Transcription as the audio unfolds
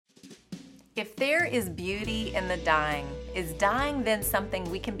If there is beauty in the dying, is dying then something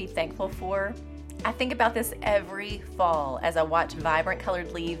we can be thankful for? I think about this every fall as I watch vibrant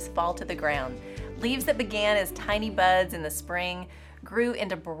colored leaves fall to the ground. Leaves that began as tiny buds in the spring, grew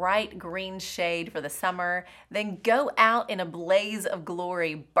into bright green shade for the summer, then go out in a blaze of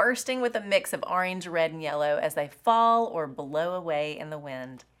glory, bursting with a mix of orange, red, and yellow as they fall or blow away in the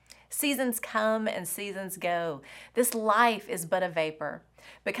wind. Seasons come and seasons go. This life is but a vapor.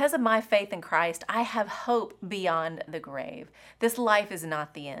 Because of my faith in Christ, I have hope beyond the grave. This life is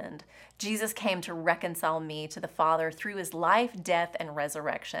not the end. Jesus came to reconcile me to the Father through his life, death, and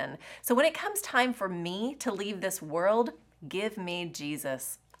resurrection. So when it comes time for me to leave this world, give me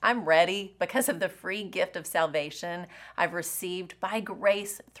Jesus. I'm ready because of the free gift of salvation I've received by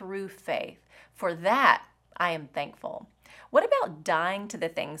grace through faith. For that, I am thankful. What about dying to the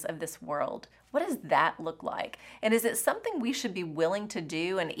things of this world? What does that look like? And is it something we should be willing to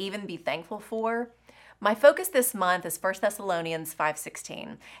do and even be thankful for? My focus this month is 1 Thessalonians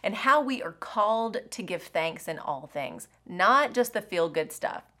 5:16 and how we are called to give thanks in all things, not just the feel-good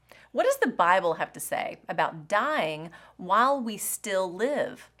stuff. What does the Bible have to say about dying while we still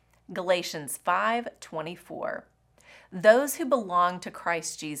live? Galatians 5:24. Those who belong to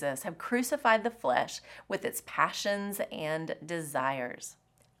Christ Jesus have crucified the flesh with its passions and desires.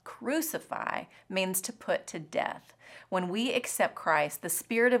 Crucify means to put to death. When we accept Christ, the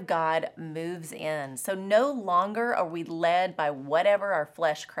Spirit of God moves in. So no longer are we led by whatever our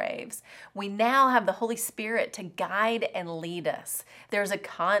flesh craves. We now have the Holy Spirit to guide and lead us. There's a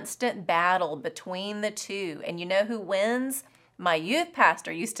constant battle between the two. And you know who wins? My youth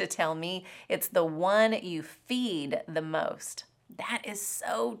pastor used to tell me it's the one you feed the most. That is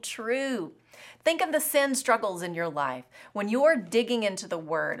so true. Think of the sin struggles in your life. When you're digging into the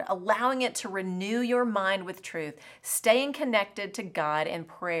Word, allowing it to renew your mind with truth, staying connected to God in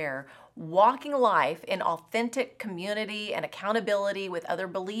prayer, walking life in authentic community and accountability with other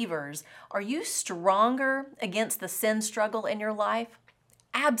believers, are you stronger against the sin struggle in your life?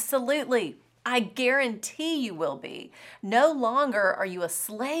 Absolutely. I guarantee you will be. No longer are you a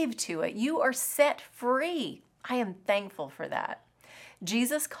slave to it. You are set free. I am thankful for that.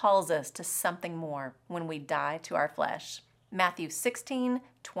 Jesus calls us to something more when we die to our flesh. Matthew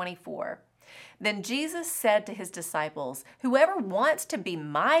 16:24. Then Jesus said to his disciples, "Whoever wants to be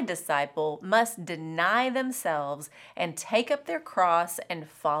my disciple must deny themselves and take up their cross and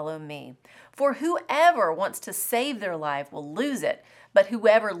follow me. For whoever wants to save their life will lose it, but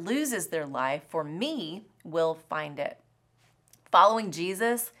whoever loses their life for me will find it." Following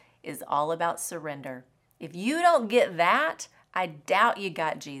Jesus is all about surrender. If you don't get that, I doubt you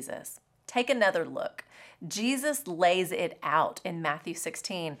got Jesus. Take another look. Jesus lays it out in Matthew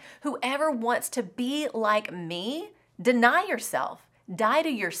 16. Whoever wants to be like me, deny yourself. Die to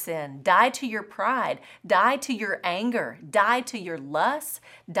your sin. Die to your pride. Die to your anger. Die to your lust.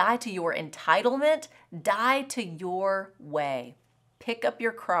 Die to your entitlement. Die to your way. Pick up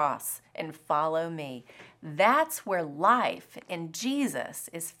your cross and follow me. That's where life in Jesus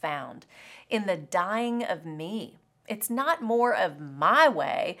is found, in the dying of me. It's not more of my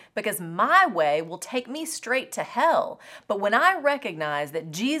way, because my way will take me straight to hell. But when I recognize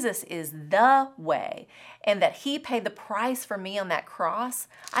that Jesus is the way and that he paid the price for me on that cross,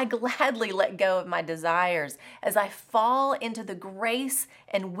 I gladly let go of my desires as I fall into the grace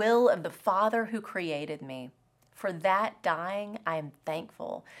and will of the Father who created me. For that dying, I am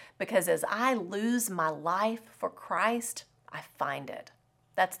thankful, because as I lose my life for Christ, I find it.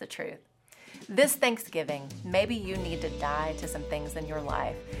 That's the truth. This Thanksgiving, maybe you need to die to some things in your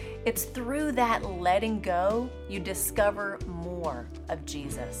life. It's through that letting go you discover more of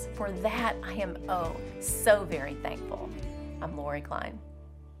Jesus. For that, I am so very thankful. I'm Lori Klein.